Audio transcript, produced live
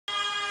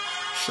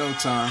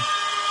Showtime.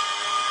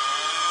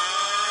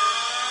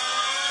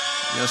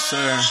 Yes,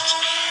 sir.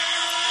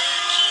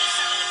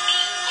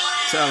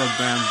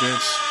 Taliban,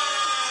 bitch.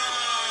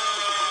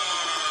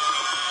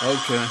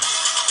 Okay.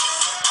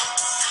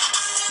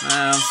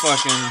 Man, I'm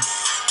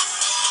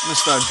gonna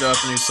start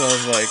dropping these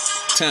songs like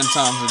 10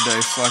 times a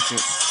day. Fuck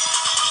it.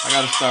 I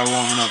gotta start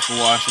warming up for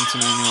Washington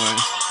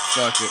anyways.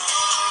 Fuck it.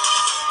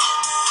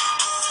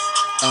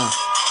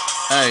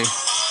 Hey.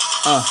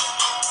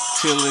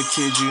 Killer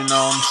kid, you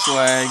know I'm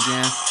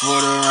swaggin'.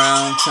 What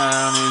around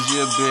town is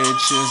your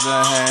bitch? Is a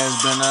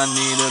has-been. I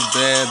need a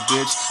bad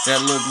bitch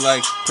that look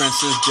like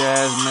Princess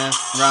Jasmine.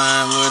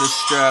 Rhyme with a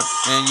strap,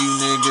 and you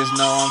niggas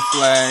know I'm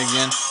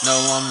flagging. No,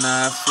 I'm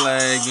not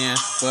flagging,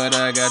 but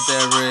I got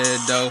that red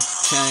dough.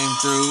 Came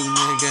through,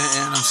 nigga,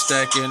 and I'm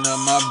stacking up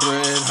my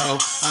bread, ho.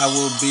 I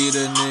will beat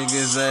a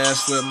nigga's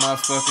ass with my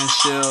fucking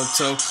shell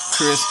toe.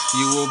 Chris,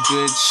 you a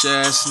bitch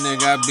ass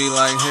nigga. I be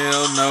like,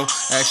 hell no.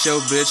 Ask your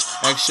bitch.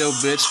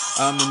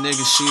 I'm the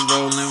nigga she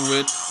rollin'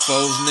 with.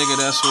 Foes, nigga,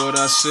 that's what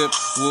I sip.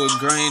 Wood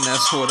grain,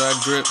 that's what I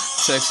grip.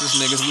 Texas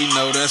niggas, we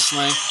know that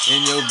slang.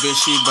 And your bitch,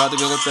 she bout to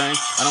go a thing.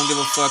 I don't give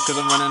a fuck cause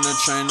I'm running the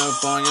train up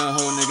on your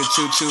hoe, nigga.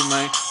 Choo-choo,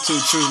 man.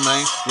 Too true,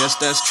 man. Yes,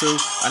 that's true.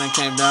 I done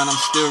came down,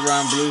 I'm still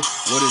riding blue.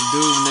 What it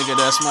do, nigga,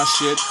 that's my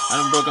shit. I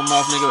done broke him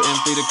off, nigga,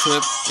 empty the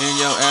clip. In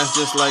your ass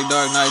just like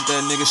Dark Knight,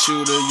 that nigga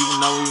shooter. You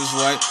know he was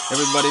white.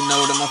 Everybody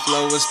know that my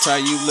flow is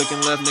tight. You looking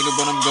left, nigga,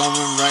 but I'm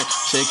going right.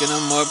 Shaking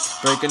them up,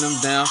 breaking them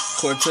down.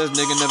 Cortez,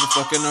 nigga, never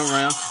fucking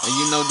around. And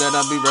you know that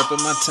I be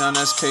reppin' my town.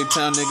 That's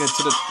K-Town, nigga,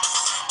 to the...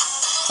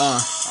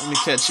 let me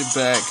catch you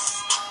back.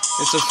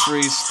 It's a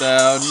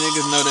freestyle.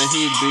 Niggas know that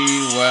he be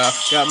wild.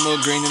 Got more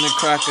green than a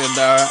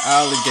crocodile.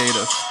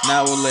 Alligator.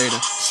 Now or later.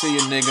 See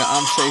ya, nigga.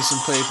 I'm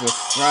chasing paper.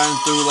 Riding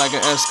through like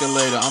an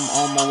escalator. I'm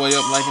on my way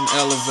up like an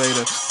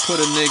elevator. Put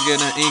a nigga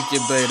in an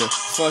incubator.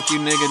 Fuck you,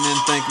 nigga, then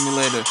thank me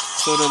later.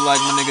 Sorta like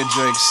my nigga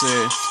Drake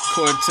said.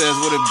 Cortez,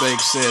 what a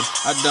Bake said.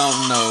 I don't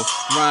know.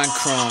 Ryan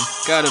Chrome.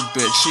 Got a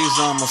bitch. She's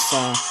on my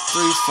phone.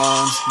 3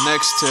 phones.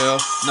 Nextel.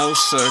 No,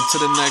 sir. To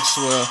the next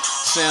world.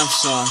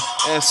 Samsung.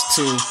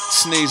 S2.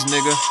 Sneeze,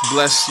 nigga.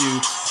 Bless you.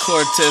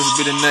 Cortez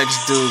be the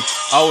next dude.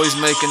 Always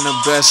making the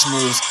best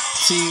moves.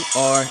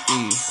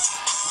 TRE.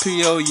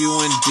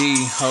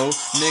 POUND, ho.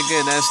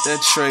 Nigga, that's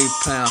that trade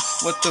pound.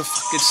 What the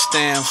fuck it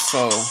stand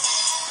for?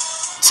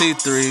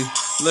 T3.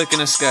 Look in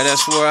the sky,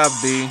 that's where I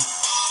be.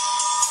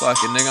 Fuck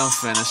it, nigga, I'm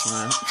finished,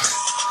 man.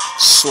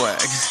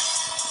 Swag.